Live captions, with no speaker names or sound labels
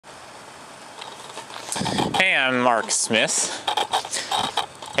Hey, I'm Mark Smith.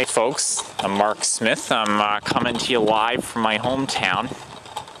 Hey folks, I'm Mark Smith. I'm coming to you live from my hometown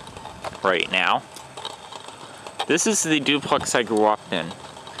right now. This is the duplex I grew up in,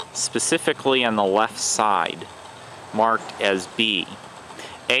 specifically on the left side, marked as B.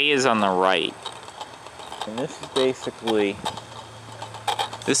 A is on the right. And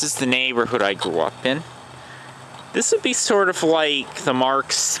this is the neighborhood I grew up in. This would be sort of like the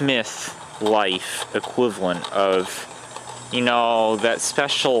Mark Smith life equivalent of, you know, that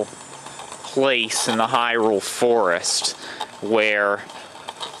special place in the Hyrule Forest where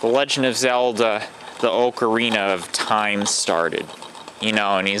the Legend of Zelda, the Ocarina of Time started. You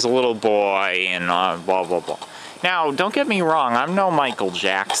know, and he's a little boy and blah, blah, blah. Now, don't get me wrong, I'm no Michael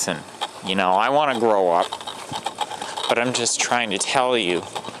Jackson. You know, I want to grow up. But I'm just trying to tell you,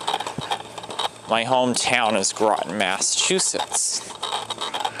 my hometown is Groton, Massachusetts.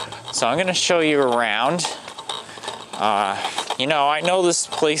 So I'm going to show you around. You know, I know this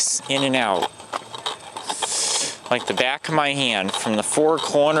place in and out. Like the back of my hand, from the Four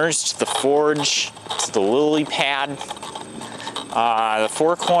Corners to the Forge to the Lily Pad. The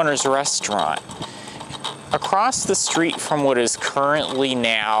Four Corners restaurant. Across the street from what is currently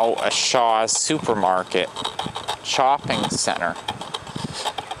now a Shaw's supermarket shopping center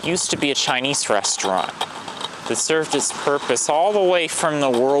used to be a Chinese restaurant that served its purpose all the way from the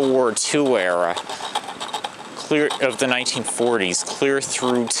World War II era, clear of the 1940s, clear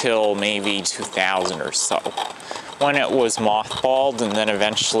through till maybe 2000 or so, when it was mothballed and then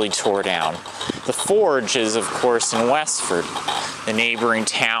eventually tore down. The Forge is, of course, in Westford, the neighboring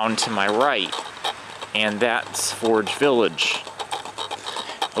town to my right, and that's Forge Village.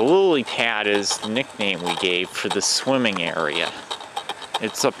 The Lily Pad is the nickname we gave for the swimming area.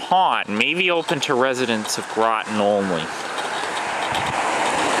 It's a pond, maybe open to residents of Groton only.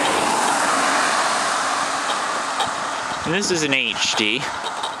 And this is an HD.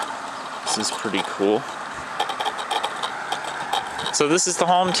 This is pretty cool. So this is the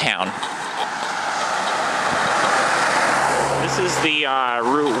hometown. This is the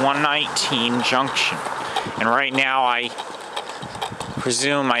Route 119 junction. And right now I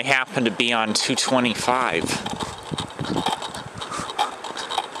presume I happen to be on 225.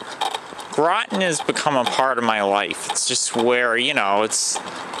 Groton has become a part of my life. It's just where, you know, it's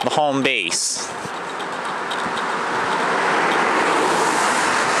the home base.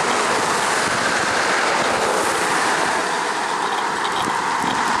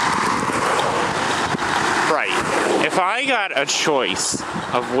 Right. If I got a choice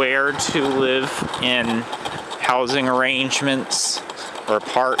of where to live in housing arrangements or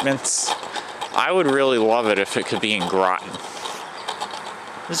apartments, I would really love it if it could be in Groton.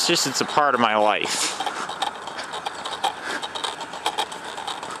 It's a part of my life.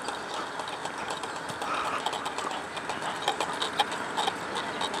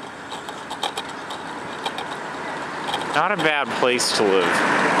 Not a bad place to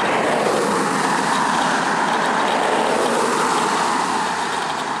live.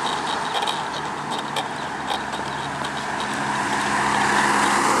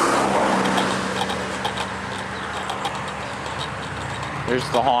 There's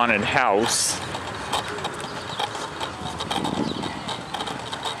the haunted house.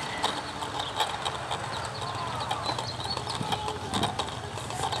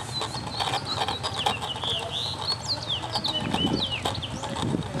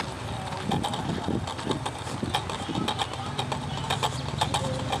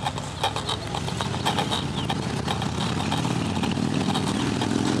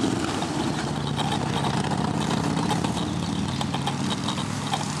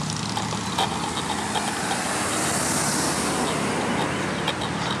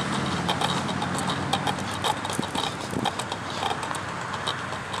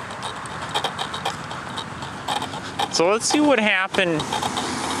 So let's see what happened.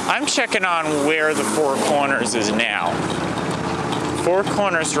 I'm checking on where the Four Corners is now. Four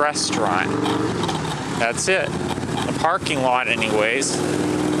Corners restaurant. That's it. The parking lot anyways.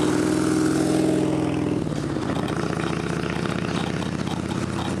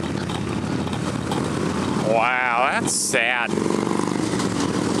 Wow, that's sad.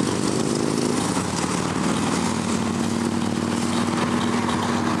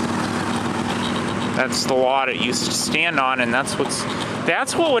 That's the lot it used to stand on, and that's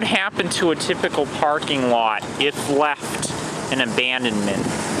what would happen to a typical parking lot if left in abandonment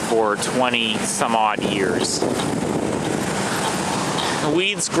for 20 some odd years. The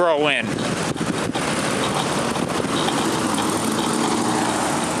weeds grow in.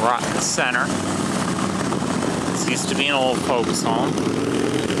 Groton Center. This used to be an old folks home.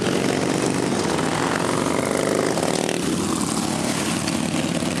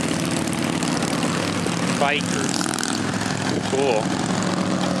 hikers. Cool.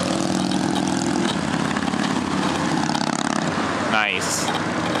 Nice.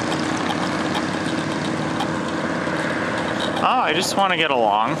 Oh, I just want to get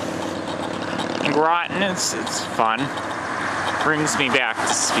along. In Groton, it's fun. Brings me back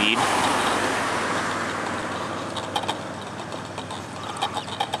to speed.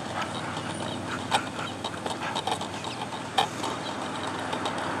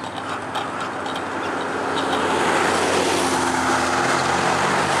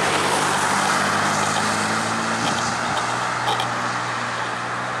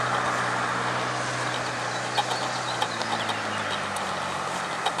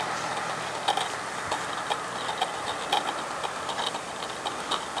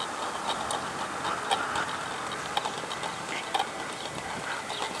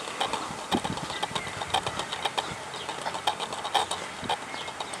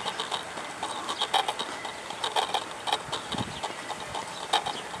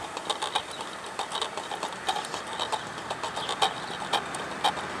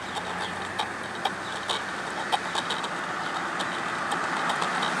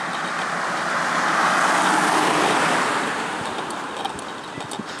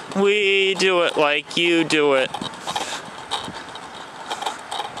 We do it like you do it.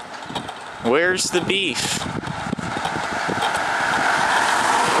 Where's the beef?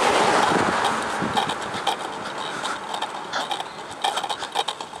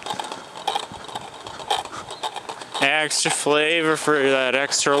 Extra flavor for that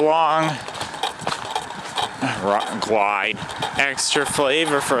extra long glide. Extra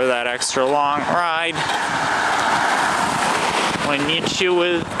flavor for that extra long ride. When you chew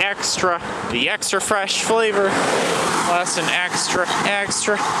with the extra fresh flavor lasts an extra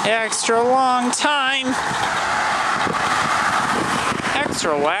long time.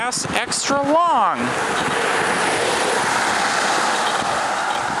 Extra lasts extra long.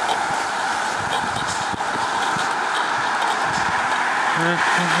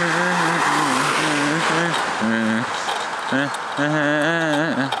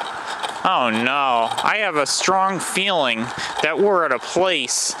 Oh no, I have a strong feeling that we're at a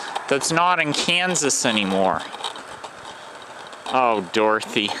place that's not in Kansas anymore. Oh,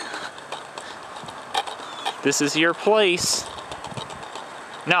 Dorothy. This is your place.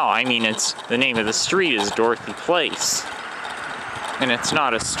 No, I mean, it's the name of the street is Dorothy Place. And it's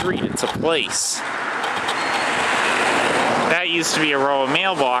not a street, it's a place. That used to be a row of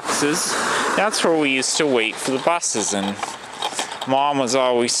mailboxes. That's where we used to wait for the buses, and Mom was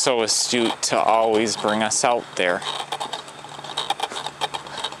always so astute to always bring us out there.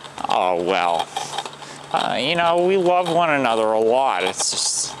 Oh, well. You know, we love one another a lot. It's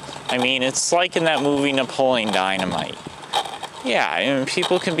just, I mean, it's like in that movie Napoleon Dynamite. Yeah, I mean,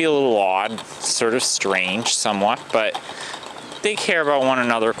 people can be a little odd, sort of strange somewhat, but they care about one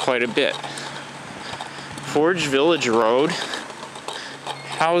another quite a bit. Forge Village Road.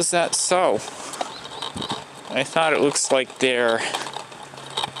 How is that so? I thought it looks like they're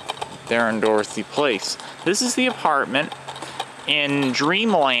in Dorothy Place. This is the apartment. In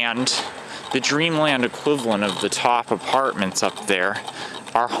Dreamland, the Dreamland equivalent of the top apartments up there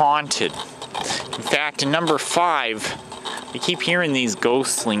are haunted. In fact, in number 5, I keep hearing these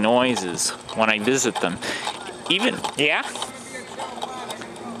ghostly noises when I visit them. Yeah?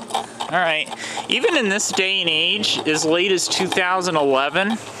 Alright. Even in this day and age, as late as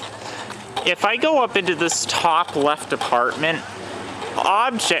 2011, if I go up into this top left apartment,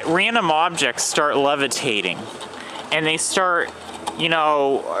 random objects start levitating. And they start, you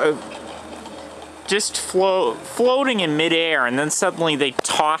know, just floating in midair, and then suddenly they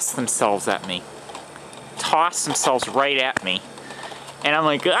toss themselves at me. Toss themselves right at me. And I'm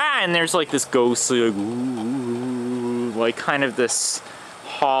like, and there's like this ghostly, like, ooh, like kind of this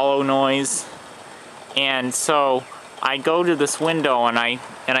hollow noise. And so I go to this window and I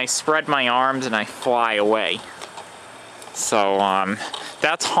spread my arms and I fly away. So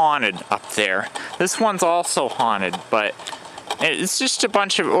that's haunted up there. This one's also haunted, but it's just a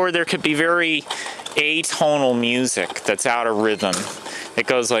bunch of, or there could be very atonal music that's out of rhythm. It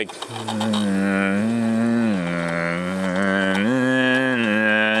goes like,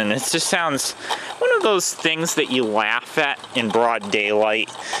 and it just sounds one of those things that you laugh at in broad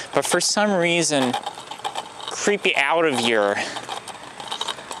daylight, but for some reason creep the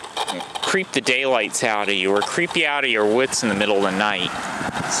daylights out of you, or creep you out of your wits in the middle of the night.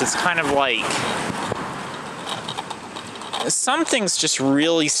 So it's kind of like, some things just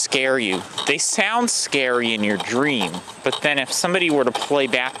really scare you. They sound scary in your dream, but then if somebody were to play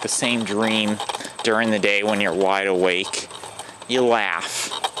back the same dream during the day when you're wide awake, you laugh.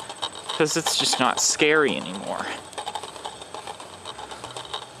 because it's just not scary anymore.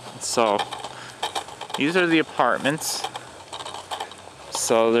 So, these are the apartments.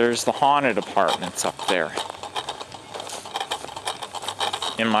 So there's the haunted apartments up there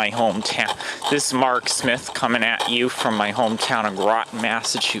in my hometown. This is Mark Smith coming at you from my hometown of Groton,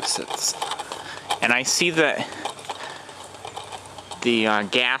 Massachusetts. And I see that the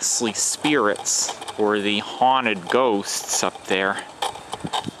ghastly spirits, or the haunted ghosts up there,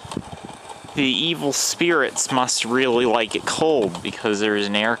 the evil spirits must really like it cold because there's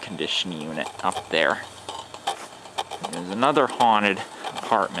an air conditioning unit up there. There's another haunted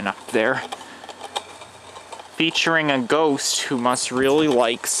apartment up there featuring a ghost who must really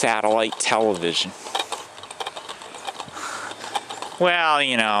like satellite television. Well,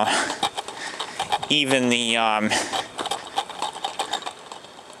 you know, even the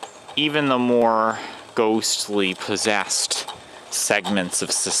more ghostly possessed segments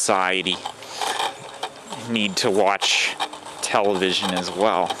of society need to watch television as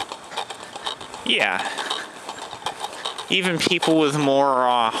well. Yeah. Even people with more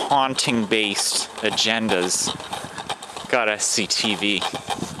haunting-based agendas gotta see TV.